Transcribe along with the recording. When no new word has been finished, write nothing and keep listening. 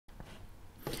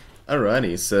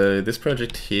Alrighty, so this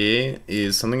project here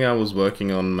is something I was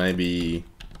working on maybe,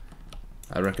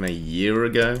 I reckon, a year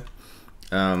ago.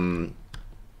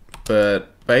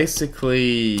 But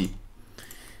basically,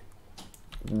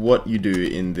 what you do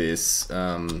in this,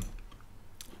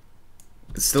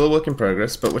 it's still a work in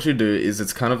progress, but what you do is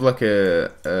it's kind of like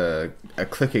a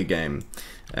clicker game.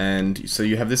 And so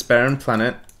you have this barren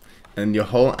planet, and your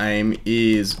whole aim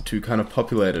is to kind of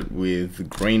populate it with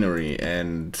greenery,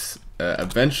 and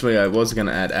eventually I was going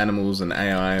to add animals and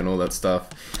AI and all that stuff,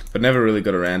 but never really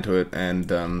got around to it,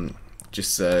 and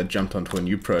just jumped onto a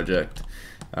new project.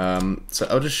 So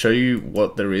I'll just show you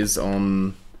what there is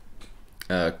on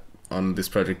this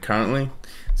project currently.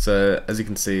 So as you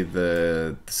can see,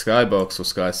 the skybox or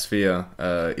sky sphere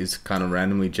is kind of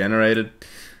randomly generated.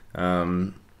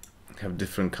 Have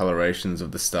different colorations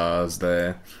of the stars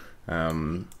there.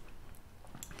 There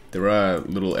are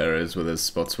little errors where there's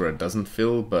spots where it doesn't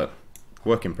fill, but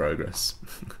work in progress.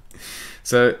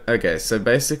 So okay, so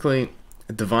basically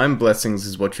divine blessings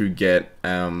is what you get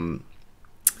to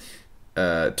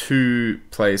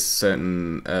place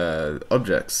certain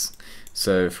objects.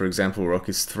 So for example, rock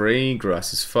is 3,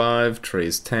 grass is 5, tree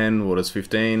is 10, water is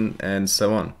 15, and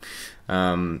so on.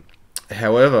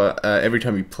 However, every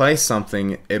time you place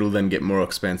something, it'll then get more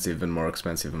expensive and more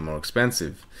expensive and more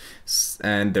expensive.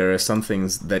 And there are some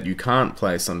things that you can't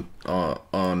place on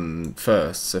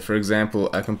first. So for example,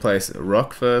 I can place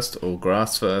rock first or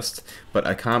grass first, but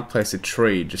I can't place a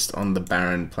tree just on the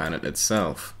barren planet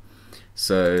itself.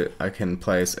 So I can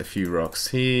place a few rocks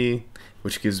here,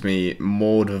 which gives me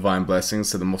more divine blessings.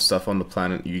 So the more stuff on the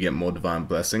planet, you get more divine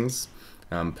blessings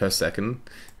per second.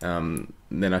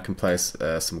 Then I can place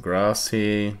some grass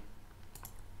here,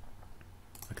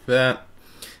 like that.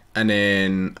 And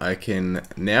then I can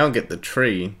now get the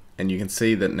tree, and you can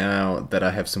see that now that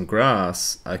I have some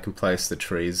grass, I can place the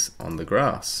trees on the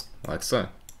grass, like so.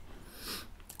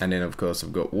 And then of course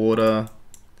I've got water,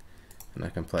 and I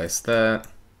can place that.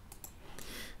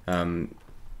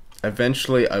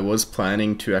 Eventually I was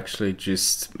planning to actually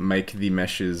just make the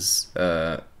meshes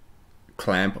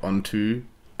clamp onto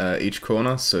each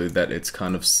corner so that it's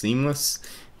kind of seamless,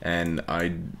 and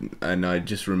I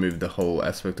just removed the whole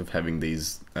aspect of having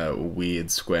these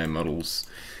weird square models.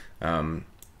 But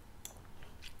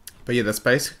yeah, that's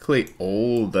basically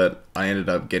all that I ended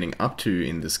up getting up to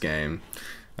in this game.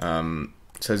 So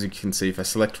as you can see, if I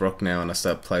select rock now and I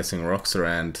start placing rocks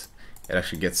around, it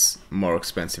actually gets more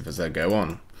expensive as I go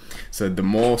on. So the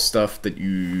more stuff that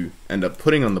you end up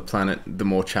putting on the planet, the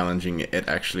more challenging it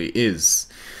actually is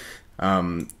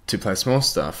to place more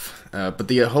stuff. But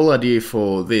the whole idea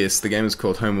for this, the game is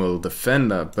called Homeworld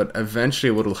Defender, but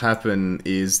eventually what will happen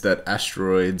is that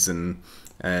asteroids and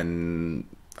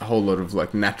a whole lot of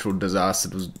like natural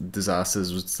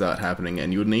disasters would start happening,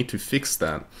 and you would need to fix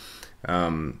that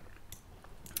and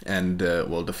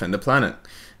well, defend the planet.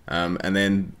 And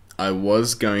then I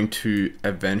was going to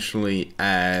eventually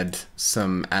add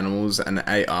some animals and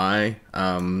AI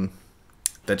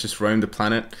that just roam the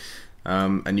planet,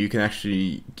 and you can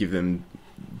actually give them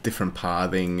different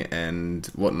pathing and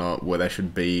whatnot, where they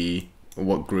should be,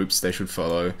 what groups they should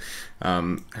follow.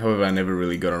 However, I never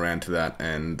really got around to that,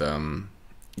 and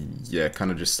yeah, kind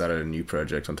of just started a new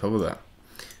project on top of that.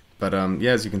 But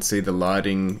yeah, as you can see, the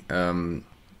lighting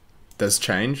does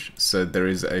change, so there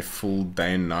is a full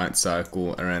day and night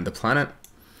cycle around the planet.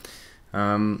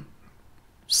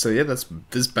 So yeah, that's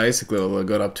basically all I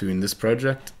got up to in this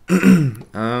project.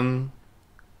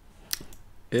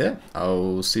 Yeah,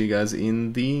 I'll see you guys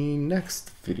in the next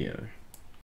video.